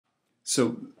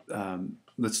So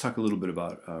let's talk a little bit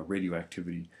about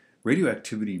radioactivity.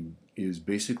 Radioactivity is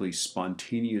basically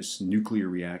spontaneous nuclear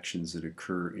reactions that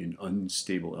occur in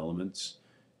unstable elements.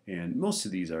 And most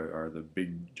of these are the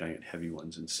big, giant, heavy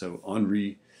ones. And so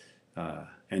Antoine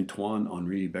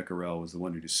Henri Becquerel was the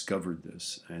one who discovered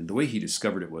this. And the way he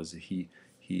discovered it was that he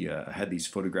had these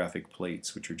photographic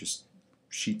plates, which are just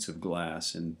sheets of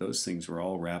glass, and those things were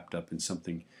all wrapped up in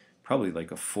something, probably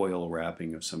like a foil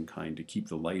wrapping of some kind to keep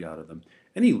the light out of them.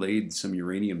 And he laid some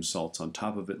uranium salts on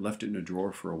top of it, left it in a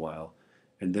drawer for a while.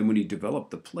 And then when he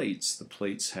developed the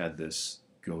plates had this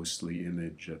ghostly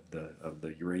image of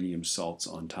the uranium salts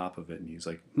on top of it. And he's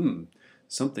like,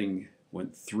 something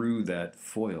went through that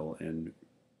foil and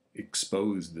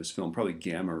exposed this film, probably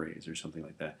gamma rays or something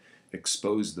like that,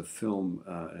 exposed the film,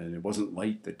 and it wasn't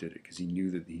light that did it, because he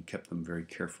knew that he kept them very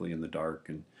carefully in the dark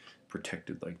and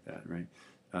protected like that, right?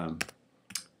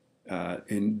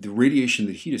 And the radiation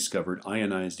that he discovered,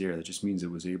 ionized air, that just means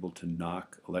it was able to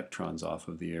knock electrons off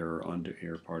of the air or onto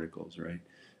air particles, right?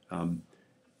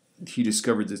 He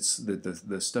discovered that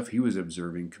the stuff he was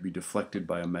observing could be deflected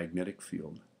by a magnetic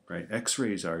field, right?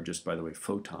 X-rays are just, by the way,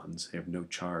 photons. They have no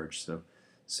charge,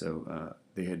 so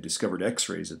they had discovered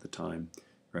X-rays at the time,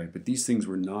 right? But these things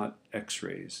were not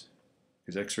X-rays,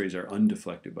 because X-rays are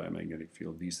undeflected by a magnetic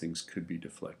field. These things could be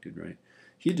deflected, right?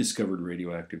 He had discovered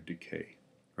radioactive decay,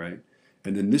 right?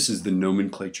 And then this is the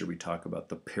nomenclature we talk about.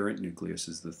 The parent nucleus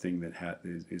is the thing that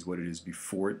is what it is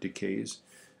before it decays.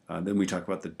 Then we talk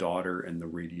about the daughter and the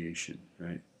radiation,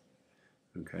 right?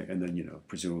 Okay, and then,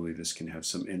 presumably this can have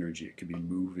some energy. It could be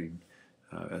moving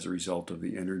as a result of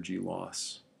the energy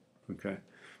loss, okay?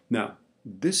 Now,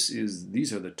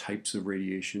 these are the types of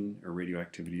radiation or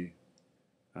radioactivity,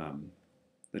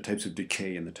 the types of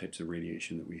decay and the types of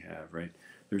radiation that we have, right?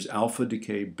 There's alpha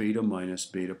decay, beta minus,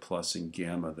 beta plus, and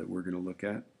gamma that we're going to look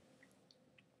at.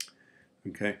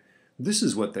 Okay, this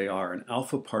is what they are. An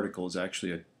alpha particle is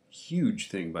actually a huge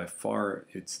thing. By far,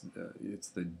 it's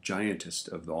the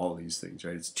giantest of all these things,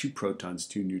 right? It's 2 protons,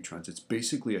 2 neutrons. It's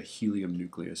basically a helium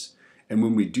nucleus. And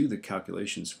when we do the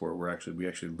calculations for it, we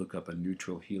actually look up a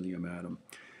neutral helium atom.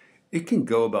 It can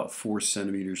go about 4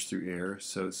 centimeters through air,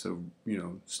 so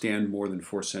stand more than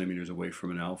 4 centimeters away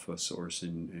from an alpha source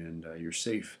and you're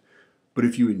safe. But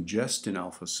if you ingest an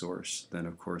alpha source, then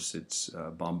of course it's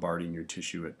bombarding your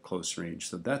tissue at close range.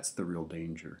 So that's the real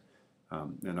danger.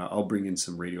 And I'll bring in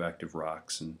some radioactive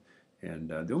rocks, and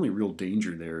the only real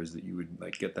danger there is that you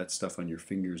would get that stuff on your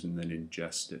fingers and then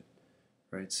ingest it,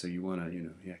 right? So you want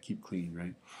to keep clean,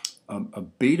 right? A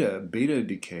beta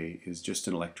decay is just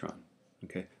an electron.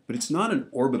 Okay, but it's not an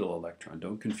orbital electron.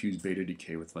 Don't confuse beta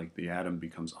decay with the atom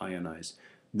becomes ionized.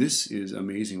 This is,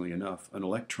 amazingly enough, an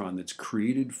electron that's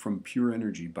created from pure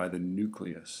energy by the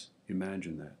nucleus.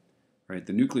 Imagine that, right?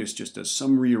 The nucleus just does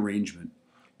some rearrangement,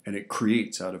 and it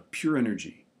creates out of pure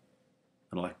energy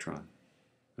an electron.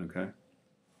 Okay,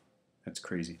 that's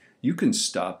crazy. You can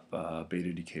stop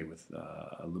beta decay with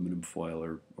aluminum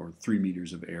foil, or 3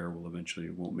 meters of air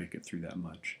it won't make it through that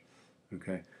much.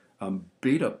 Okay.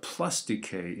 Beta plus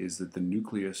decay is that the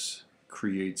nucleus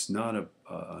creates not an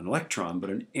electron,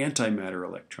 but an antimatter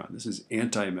electron. This is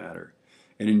antimatter.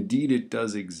 And indeed it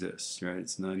does exist, right?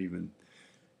 It's not even,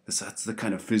 that's the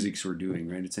kind of physics we're doing,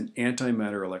 right? It's an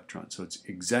antimatter electron. So it's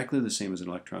exactly the same as an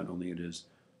electron, only it is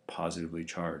positively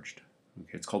charged.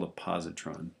 Okay, it's called a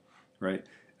positron, right?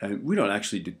 And we don't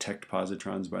actually detect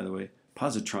positrons, by the way.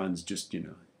 Positrons just,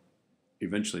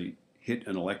 eventually hit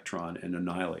an electron and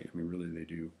annihilate. I mean, really they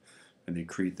do. And they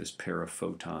create this pair of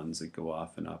photons that go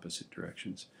off in opposite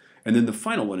directions. And then the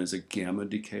final one is a gamma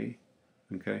decay.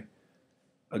 Okay,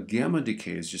 a gamma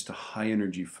decay is just a high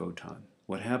energy photon.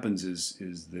 What happens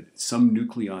is that some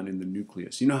nucleon in the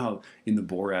nucleus, you know how in the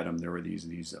Bohr atom there were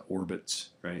these orbits,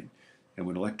 right? And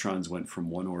when electrons went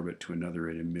from one orbit to another,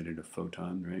 it emitted a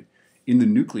photon, right? In the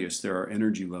nucleus there are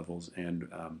energy levels, and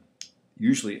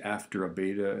usually after a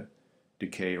beta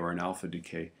decay or an alpha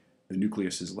decay, the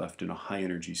nucleus is left in a high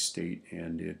energy state,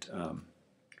 and it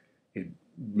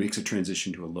makes a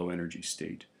transition to a low energy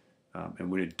state. And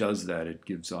when it does that, it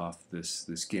gives off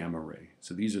this gamma ray.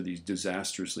 So these are these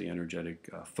disastrously energetic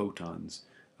photons.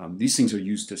 These things are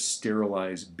used to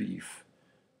sterilize beef,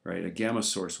 right? A gamma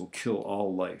source will kill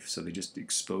all life, so they just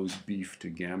expose beef to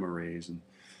gamma rays.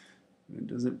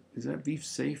 And is that beef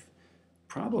safe?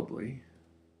 Probably.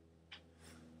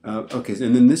 Okay,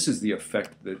 and then this is the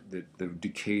effect that the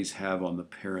decays have on the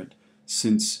parent.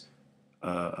 Since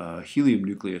helium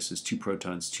nucleus is 2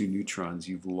 protons, 2 neutrons,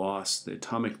 you've lost, the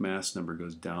atomic mass number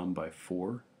goes down by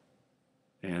 4,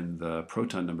 and the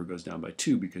proton number goes down by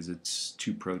 2 because it's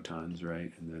 2 protons,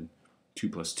 right? And then 2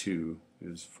 plus 2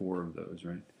 is 4 of those,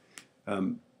 right?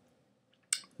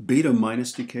 Beta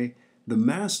minus decay, the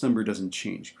mass number doesn't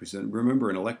change because remember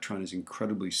an electron is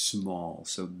incredibly small.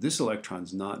 So this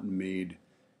electron's not made,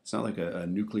 it's not like a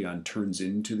nucleon turns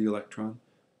into the electron,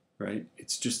 right?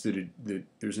 It's just that, that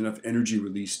there's enough energy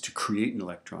released to create an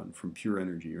electron from pure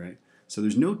energy, right? So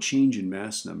there's no change in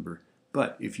mass number,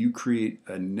 but if you create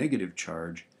a negative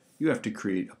charge, you have to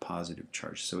create a positive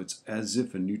charge. So it's as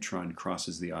if a neutron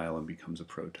crosses the aisle and becomes a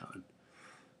proton.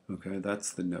 Okay,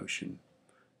 that's the notion.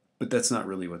 But that's not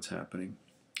really what's happening.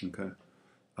 Okay,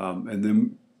 and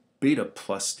then beta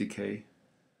plus decay.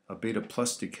 A beta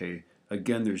plus decay,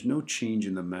 again, there's no change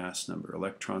in the mass number.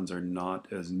 Electrons are not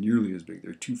as nearly as big.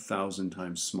 They're 2,000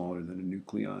 times smaller than a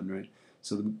nucleon, right?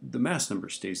 So the mass number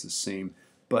stays the same.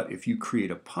 But if you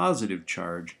create a positive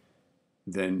charge,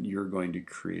 then you're going to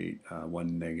create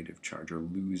one negative charge or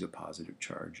lose a positive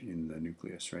charge in the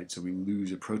nucleus, right? So we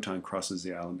lose, a proton crosses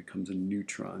the aisle and becomes a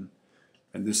neutron,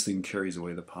 and this thing carries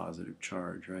away the positive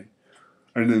charge, right?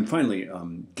 And then finally,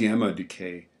 gamma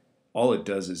decay, all it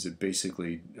does is it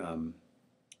basically,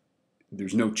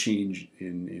 there's no change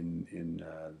in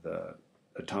the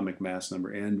atomic mass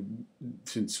number, and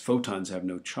since photons have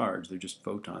no charge, they're just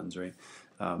photons, right?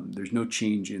 There's no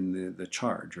change in the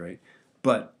charge, right?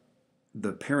 But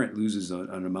the parent loses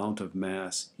an amount of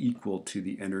mass equal to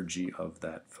the energy of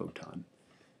that photon,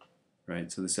 right?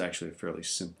 So this is actually a fairly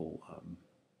simple,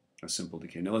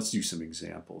 decay. Now let's do some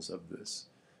examples of this.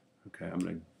 Okay, I'm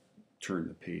going to turn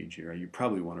the page here. You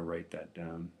probably want to write that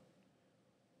down.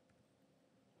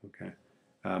 Okay.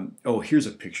 Oh, here's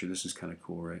a picture. This is kind of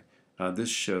cool, right? This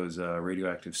shows a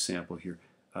radioactive sample here.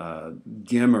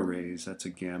 Gamma rays, that's a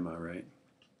gamma, right?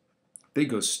 They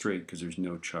go straight because there's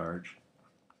no charge.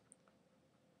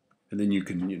 And then you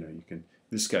can,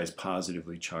 this guy's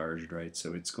positively charged, right?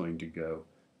 So it's going to go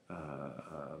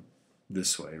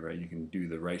this way, right? You can do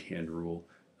the right-hand rule.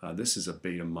 This is a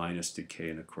beta minus decay,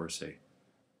 and of course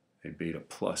a beta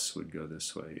plus would go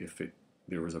this way if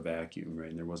there was a vacuum, right?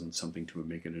 And there wasn't something to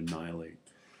make it annihilate,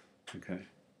 okay?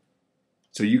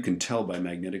 So you can tell by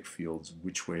magnetic fields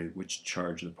which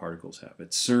charge the particles have.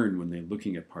 At CERN, when they're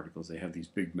looking at particles, they have these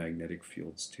big magnetic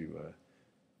fields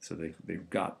so they've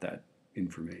got that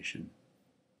information.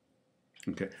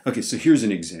 Okay, so here's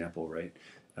an example, right?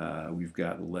 We've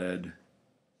got lead,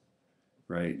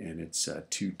 right, and it's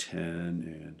 210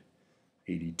 and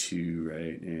 82,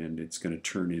 right, and it's going to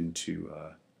turn into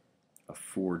a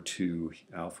 4,2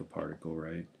 alpha particle,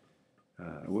 right?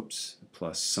 Whoops,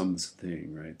 plus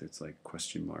something, right? That's like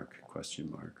question mark,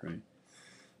 right?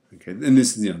 Okay, and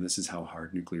this is how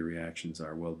hard nuclear reactions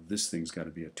are. Well, this thing's got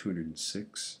to be a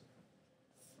 206.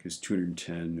 Because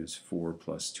 210 is 4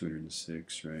 plus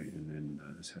 206, right? And then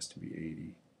this has to be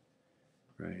 80,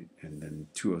 right? And then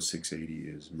 20680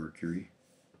 is mercury.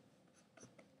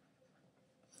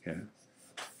 Okay.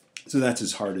 So that's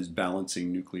as hard as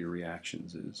balancing nuclear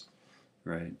reactions is,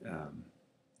 right?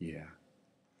 Yeah,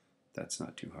 that's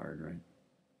not too hard, right?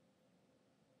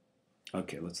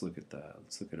 Okay, let's look at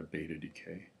a beta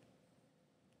decay.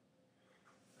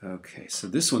 Okay, so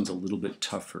this one's a little bit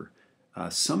tougher.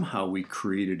 Somehow we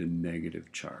created a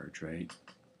negative charge, right?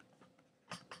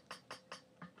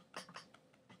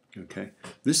 Okay,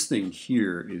 this thing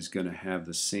here is going to have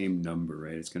the same number,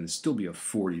 right? It's going to still be a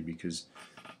 40 because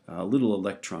a little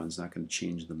electron is not going to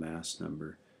change the mass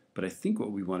number. But I think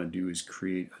what we want to do is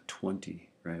create a 20,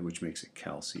 right? Which makes it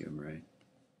calcium, right?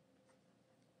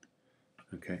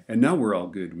 Okay, and now we're all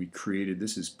good. We created,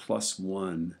 this is plus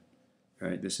 1,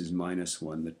 right? This is minus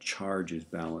 1. The charge is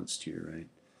balanced here, right?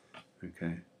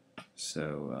 Okay,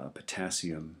 so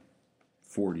potassium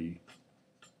 40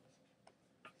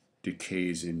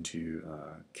 decays into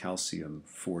calcium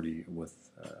 40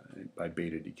 by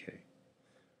beta decay.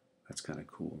 That's kind of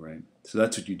cool, right? So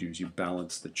that's what you do, is you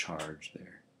balance the charge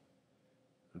there.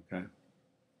 Okay,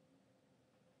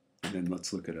 and then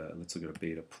let's look at a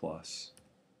beta plus.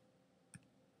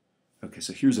 Okay,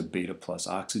 so here's a beta plus.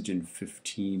 Oxygen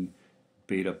 15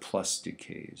 beta plus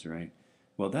decays, right?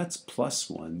 Well, that's plus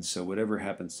 1, so whatever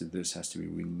happens to this has to be,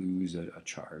 we lose a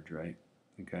charge, right?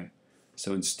 Okay,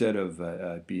 so instead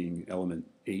of being element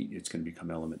 8, it's going to become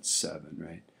element 7,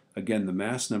 right? Again, the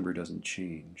mass number doesn't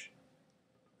change,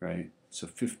 right? So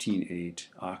 15.8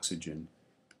 oxygen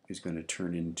is going to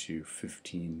turn into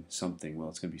 15 something. Well,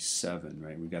 it's going to be 7,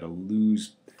 right? We've got to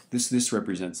lose, this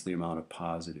represents the amount of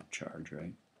positive charge,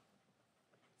 right?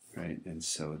 Right, and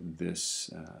so this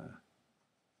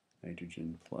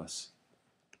nitrogen plus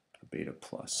a beta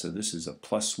plus. So this is a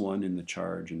plus 1 in the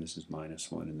charge, and this is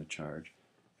minus 1 in the charge.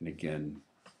 And again,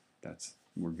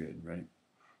 we're good, right?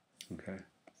 Okay.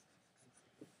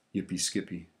 Yippee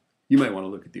skippy. You might want to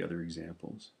look at the other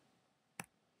examples.